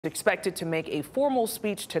Expected to make a formal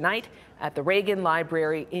speech tonight at the Reagan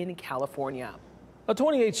Library in California. A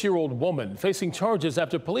 28-year-old woman facing charges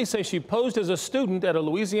after police say she posed as a student at a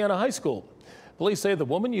Louisiana high school. Police say the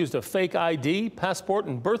woman used a fake ID, passport,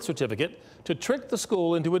 and birth certificate to trick the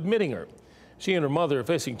school into admitting her. She and her mother are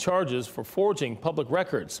facing charges for forging public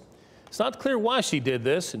records. It's not clear why she did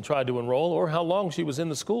this and tried to enroll or how long she was in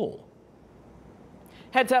the school.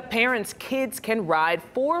 Heads up, parents, kids can ride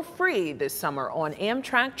for free this summer on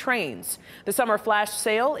Amtrak trains. The summer flash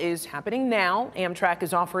sale is happening now. Amtrak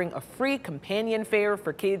is offering a free companion fare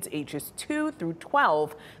for kids ages 2 through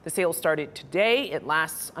 12. The sale started today. It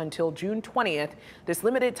lasts until June 20th. This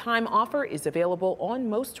limited time offer is available on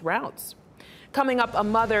most routes. Coming up, a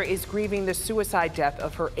mother is grieving the suicide death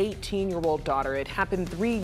of her 18-year-old daughter. It happened 3